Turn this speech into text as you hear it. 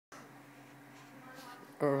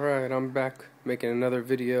Alright, I'm back making another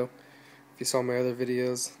video. If you saw my other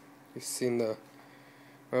videos, you've seen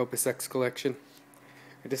my Opus X collection.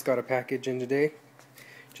 I just got a package in today.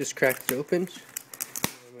 Just cracked it open.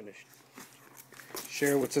 I'm going to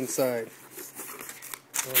share what's inside.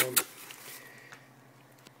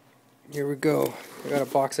 Here we go. I got a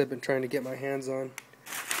box I've been trying to get my hands on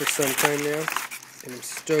for some time now, and I'm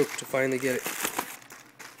stoked to finally get it.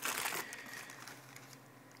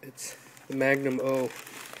 It's the Magnum O.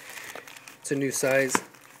 It's a new size,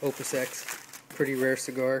 Opus X, pretty rare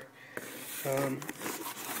cigar.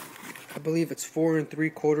 I believe it's 4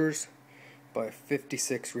 3/4 by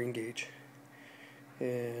 56 ring gauge,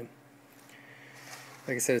 and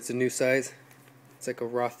like I said, it's a new size. It's like a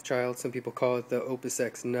Rothschild. Some people call it the Opus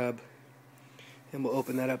X nub, and we'll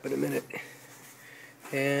open that up in a minute.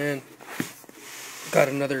 And got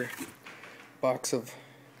another box of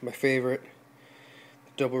my favorite,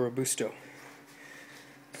 the Double Robusto.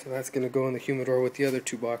 So that's going to go in the humidor with the other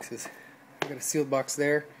two boxes. I got a sealed box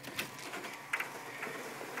there,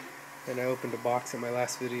 and I opened a box in my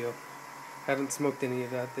last video. Haven't smoked any of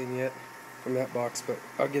that thing yet from that box, but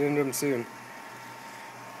I'll get into them soon.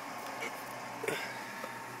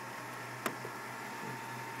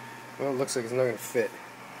 Well, it looks like it's not going to fit,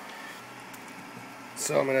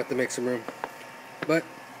 so I'm going to have to make some room. But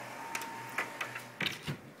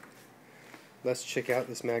let's check out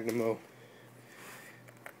this Magnum O.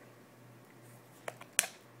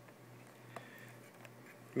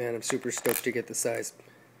 Man, I'm super stoked to get the size.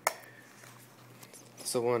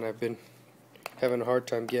 It's the one I've been having a hard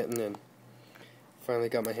time getting, and finally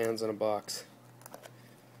got my hands on a box.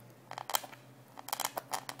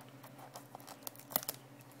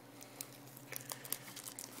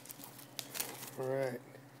 Alright.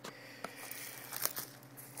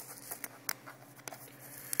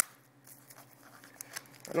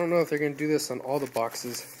 I don't know if they're going to do this on all the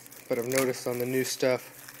boxes, but I've noticed on the new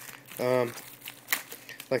stuff,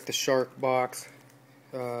 like the Shark box,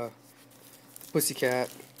 Pussycat,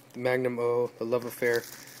 the Magnum O, the Love Affair,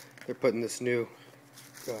 they're putting this new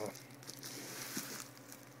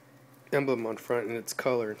emblem on front in its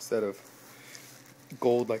color instead of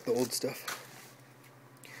gold like the old stuff.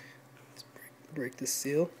 Let's break this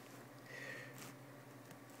seal.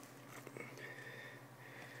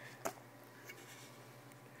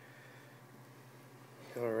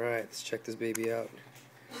 Alright, let's check this baby out.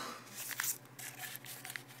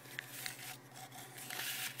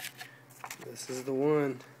 This is the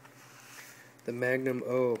one, the Magnum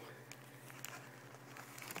O.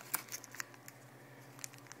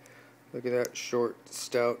 Look at that short,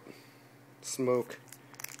 stout smoke.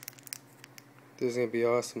 This is going to be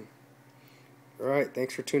awesome. Alright,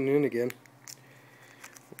 thanks for tuning in again.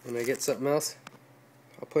 When I get something else,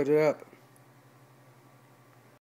 I'll put it up.